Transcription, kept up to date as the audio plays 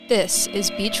This is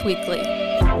Beach Weekly.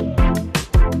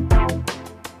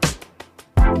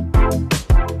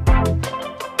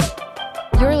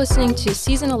 You're listening to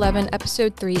Season 11,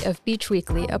 Episode 3 of Beach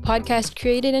Weekly, a podcast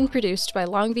created and produced by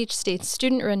Long Beach State's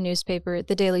student-run newspaper,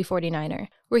 The Daily 49er.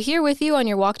 We're here with you on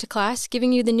your walk to class,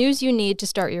 giving you the news you need to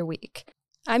start your week.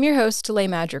 I'm your host, Leigh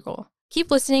Madrigal.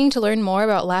 Keep listening to learn more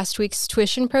about last week's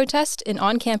tuition protest, an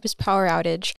on-campus power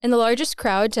outage, and the largest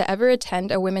crowd to ever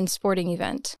attend a women's sporting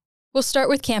event. We'll start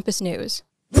with campus news.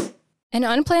 An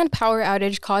unplanned power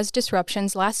outage caused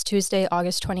disruptions last Tuesday,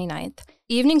 August 29th.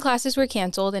 Evening classes were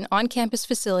canceled, and on-campus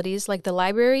facilities like the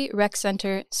library, rec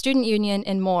center, student union,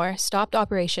 and more stopped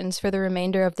operations for the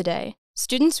remainder of the day.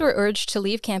 Students were urged to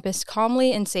leave campus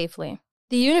calmly and safely.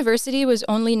 The university was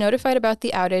only notified about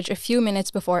the outage a few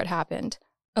minutes before it happened.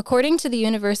 According to the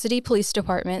University Police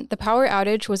Department, the power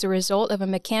outage was a result of a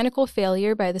mechanical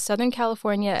failure by the Southern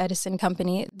California Edison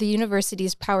Company, the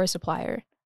university's power supplier.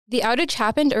 The outage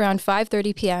happened around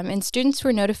 5:30 p.m., and students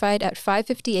were notified at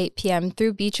 5:58 p.m.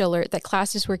 through Beach Alert that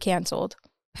classes were canceled.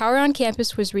 Power on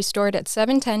campus was restored at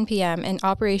 7:10 p.m., and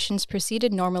operations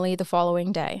proceeded normally the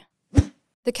following day.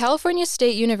 The California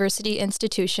State University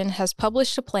Institution has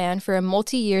published a plan for a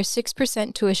multi-year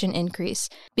 6% tuition increase,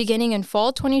 beginning in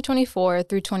fall 2024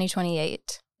 through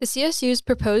 2028. The CSU's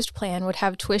proposed plan would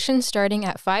have tuition starting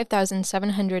at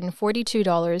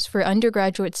 $5,742 for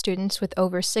undergraduate students with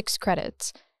over 6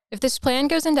 credits. If this plan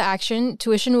goes into action,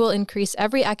 tuition will increase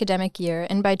every academic year,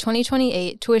 and by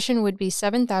 2028, tuition would be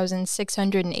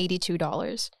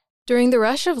 $7,682. During the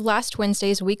rush of last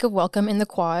Wednesday's Week of Welcome in the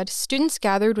Quad, students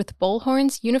gathered with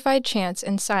bullhorns, unified chants,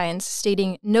 and signs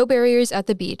stating "No barriers at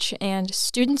the beach" and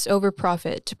 "Students over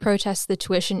profit" to protest the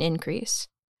tuition increase.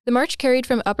 The march carried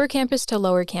from upper campus to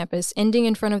lower campus, ending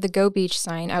in front of the Go Beach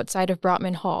sign outside of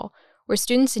Brotman Hall, where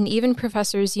students and even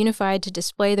professors unified to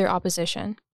display their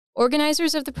opposition.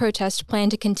 Organizers of the protest plan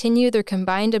to continue their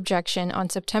combined objection on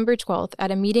September 12th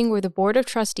at a meeting where the Board of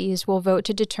Trustees will vote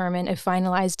to determine a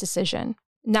finalized decision.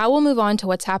 Now we'll move on to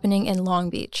what's happening in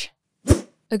Long Beach.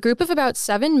 A group of about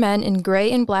 7 men in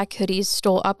gray and black hoodies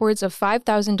stole upwards of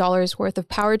 $5,000 worth of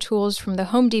power tools from the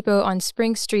Home Depot on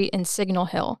Spring Street in Signal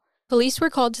Hill. Police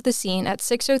were called to the scene at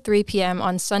 6:03 p.m.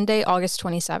 on Sunday, August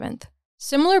 27th.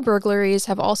 Similar burglaries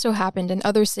have also happened in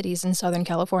other cities in Southern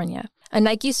California. A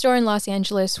Nike store in Los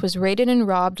Angeles was raided and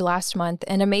robbed last month,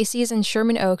 and a Macy's in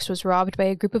Sherman Oaks was robbed by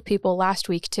a group of people last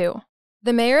week, too.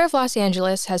 The mayor of Los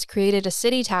Angeles has created a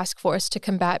city task force to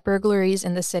combat burglaries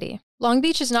in the city. Long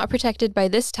Beach is not protected by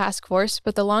this task force,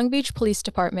 but the Long Beach Police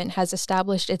Department has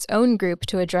established its own group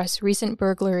to address recent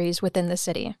burglaries within the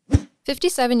city.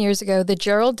 57 years ago, the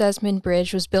Gerald Desmond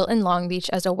Bridge was built in Long Beach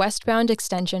as a westbound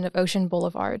extension of Ocean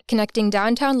Boulevard, connecting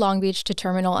downtown Long Beach to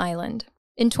Terminal Island.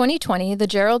 In 2020, the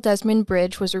Gerald Desmond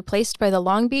Bridge was replaced by the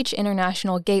Long Beach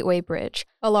International Gateway Bridge,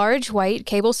 a large, white,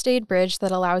 cable-stayed bridge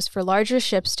that allows for larger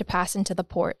ships to pass into the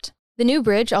port. The new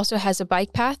bridge also has a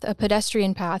bike path, a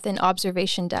pedestrian path, and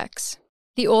observation decks.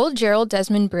 The old Gerald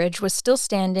Desmond Bridge was still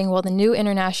standing while the new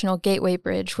International Gateway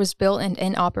Bridge was built and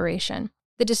in operation.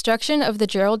 The destruction of the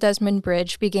Gerald Desmond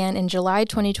Bridge began in July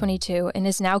 2022 and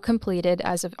is now completed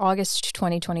as of August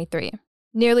 2023.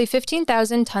 Nearly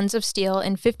 15,000 tons of steel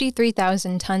and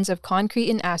 53,000 tons of concrete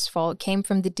and asphalt came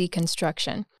from the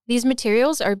deconstruction. These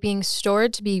materials are being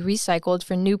stored to be recycled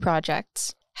for new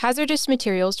projects. Hazardous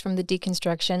materials from the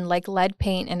deconstruction, like lead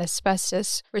paint and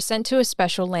asbestos, were sent to a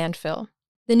special landfill.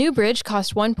 The new bridge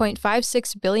cost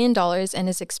 $1.56 billion and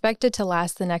is expected to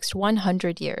last the next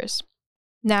 100 years.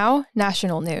 Now,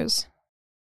 national news.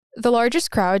 The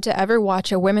largest crowd to ever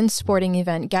watch a women's sporting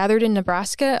event gathered in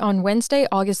Nebraska on Wednesday,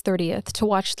 August 30th to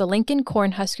watch the Lincoln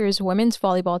Cornhuskers women's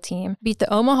volleyball team beat the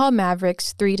Omaha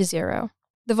Mavericks 3-0.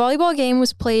 The volleyball game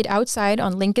was played outside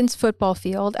on Lincoln's football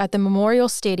field at the Memorial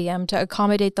Stadium to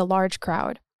accommodate the large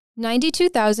crowd.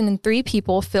 92,003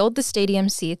 people filled the stadium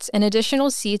seats, and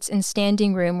additional seats in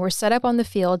standing room were set up on the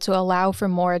field to allow for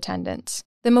more attendance.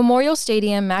 The Memorial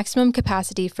Stadium maximum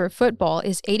capacity for football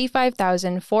is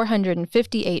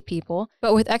 85,458 people,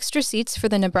 but with extra seats for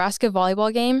the Nebraska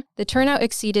volleyball game, the turnout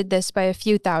exceeded this by a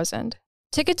few thousand.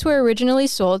 Tickets were originally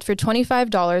sold for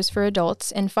 $25 for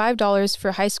adults and $5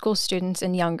 for high school students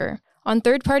and younger. On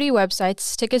third-party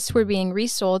websites, tickets were being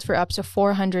resold for up to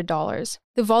 $400.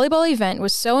 The volleyball event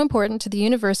was so important to the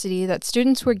university that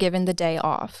students were given the day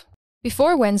off.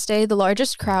 Before Wednesday, the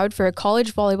largest crowd for a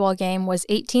college volleyball game was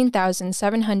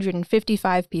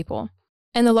 18,755 people.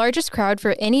 And the largest crowd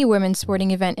for any women's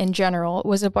sporting event in general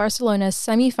was a Barcelona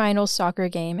semifinal soccer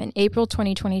game in April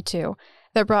 2022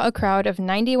 that brought a crowd of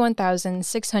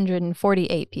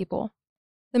 91,648 people.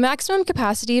 The maximum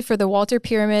capacity for the Walter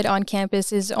Pyramid on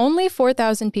campus is only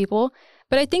 4,000 people,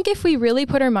 But I think if we really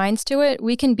put our minds to it,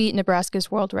 we can beat Nebraska's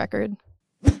world record.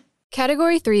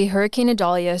 Category 3 Hurricane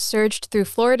Idalia surged through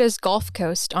Florida's Gulf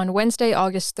Coast on Wednesday,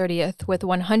 August 30th with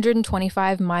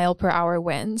 125-mile-per-hour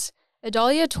winds.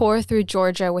 Idalia tore through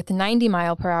Georgia with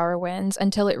 90-mile-per-hour winds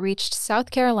until it reached South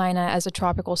Carolina as a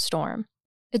tropical storm.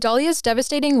 Idalia's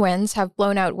devastating winds have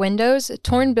blown out windows,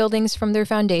 torn buildings from their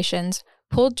foundations,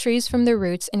 pulled trees from their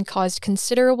roots, and caused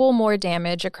considerable more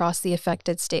damage across the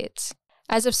affected states.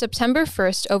 As of September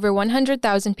 1st, over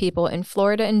 100,000 people in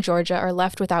Florida and Georgia are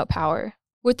left without power.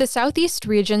 With the southeast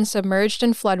region submerged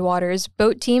in floodwaters,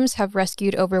 boat teams have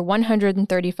rescued over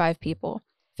 135 people.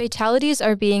 Fatalities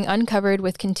are being uncovered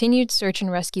with continued search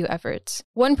and rescue efforts.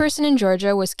 One person in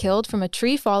Georgia was killed from a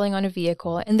tree falling on a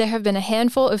vehicle, and there have been a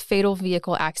handful of fatal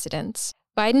vehicle accidents.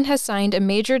 Biden has signed a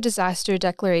major disaster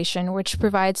declaration which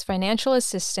provides financial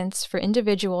assistance for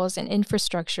individuals and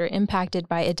infrastructure impacted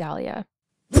by Idalia.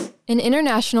 In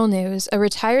international news, a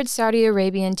retired Saudi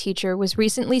Arabian teacher was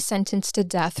recently sentenced to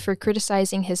death for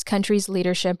criticizing his country's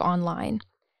leadership online.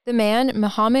 The man,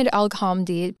 Mohammed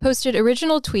Al-Hamdi, posted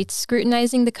original tweets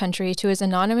scrutinizing the country to his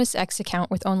anonymous X account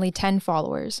with only 10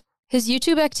 followers. His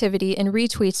YouTube activity and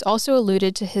retweets also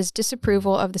alluded to his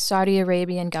disapproval of the Saudi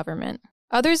Arabian government.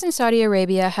 Others in Saudi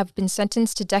Arabia have been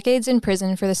sentenced to decades in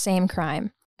prison for the same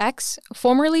crime. X,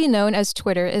 formerly known as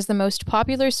Twitter, is the most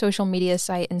popular social media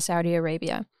site in Saudi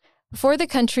Arabia. Before the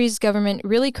country's government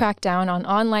really cracked down on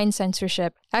online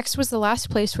censorship, X was the last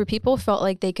place where people felt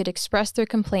like they could express their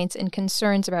complaints and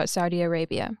concerns about Saudi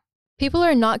Arabia. People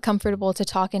are not comfortable to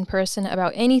talk in person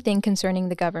about anything concerning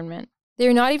the government. They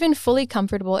are not even fully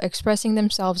comfortable expressing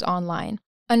themselves online.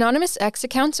 Anonymous X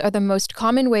accounts are the most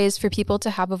common ways for people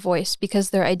to have a voice because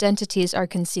their identities are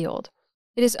concealed.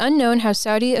 It is unknown how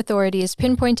Saudi authorities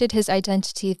pinpointed his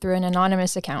identity through an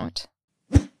anonymous account.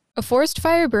 A forest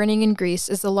fire burning in Greece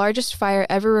is the largest fire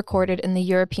ever recorded in the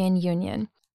European Union.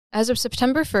 As of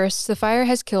September 1st, the fire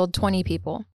has killed 20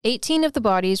 people. 18 of the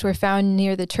bodies were found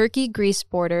near the Turkey-Greece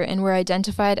border and were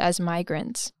identified as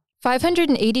migrants.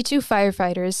 582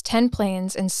 firefighters, 10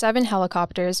 planes, and 7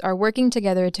 helicopters are working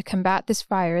together to combat this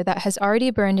fire that has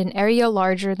already burned an area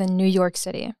larger than New York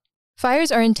City. Fires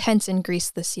are intense in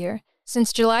Greece this year.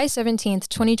 Since July 17,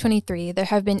 2023, there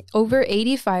have been over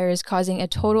 80 fires causing a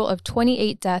total of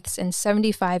 28 deaths and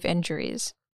 75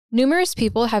 injuries. Numerous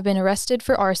people have been arrested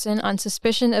for arson on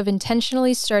suspicion of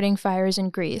intentionally starting fires in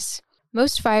Greece.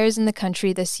 Most fires in the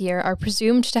country this year are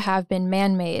presumed to have been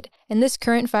man-made, and this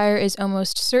current fire is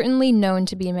almost certainly known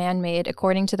to be man-made,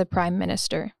 according to the Prime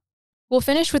Minister. We'll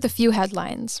finish with a few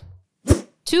headlines.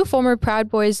 2 former Proud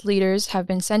Boys leaders have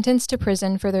been sentenced to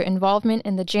prison for their involvement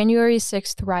in the January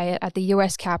 6th riot at the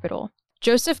U.S. Capitol.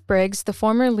 Joseph Briggs, the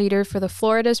former leader for the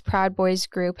Florida's Proud Boys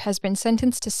group, has been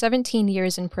sentenced to 17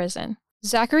 years in prison.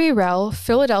 Zachary Rell,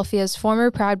 Philadelphia's former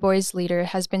Proud Boys leader,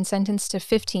 has been sentenced to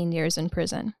 15 years in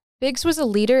prison. Biggs was a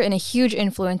leader and a huge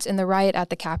influence in the riot at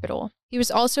the Capitol. He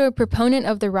was also a proponent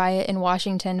of the riot in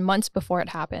Washington months before it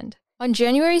happened. On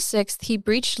January 6th, he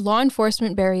breached law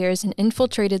enforcement barriers and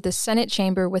infiltrated the Senate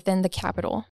chamber within the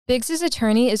Capitol. Biggs's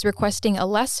attorney is requesting a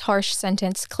less harsh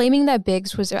sentence, claiming that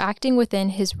Biggs was acting within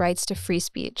his rights to free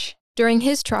speech. During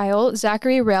his trial,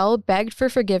 Zachary Rell begged for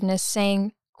forgiveness,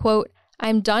 saying, quote,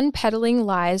 "I'm done peddling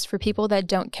lies for people that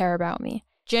don't care about me.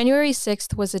 January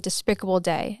 6th was a despicable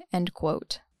day," end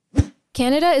quote.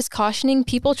 Canada is cautioning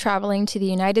people traveling to the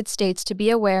United States to be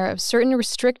aware of certain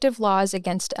restrictive laws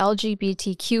against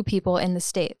LGBTQ people in the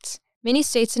states. Many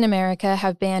states in America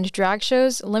have banned drag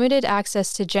shows, limited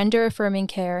access to gender-affirming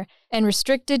care, and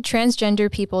restricted transgender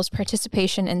people's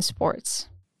participation in sports.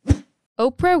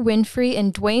 Oprah Winfrey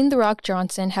and Dwayne "The Rock"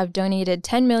 Johnson have donated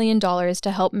 $10 million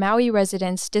to help Maui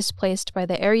residents displaced by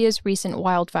the area's recent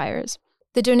wildfires.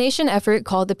 The donation effort,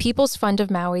 called the People's Fund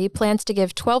of Maui, plans to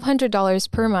give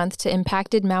 $1,200 per month to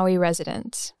impacted Maui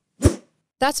residents.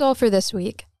 That's all for this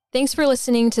week. Thanks for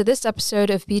listening to this episode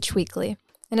of Beach Weekly.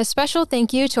 And a special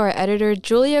thank you to our editor,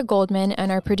 Julia Goldman,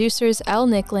 and our producers, Elle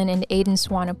Nicklin and Aidan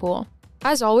Swanapool.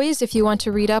 As always, if you want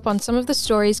to read up on some of the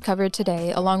stories covered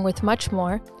today, along with much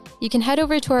more, you can head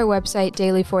over to our website,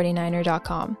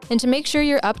 daily49er.com. And to make sure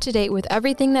you're up to date with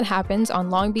everything that happens on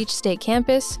Long Beach State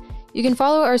Campus, you can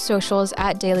follow our socials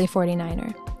at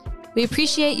Daily49er. We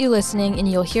appreciate you listening,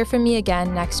 and you'll hear from me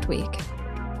again next week.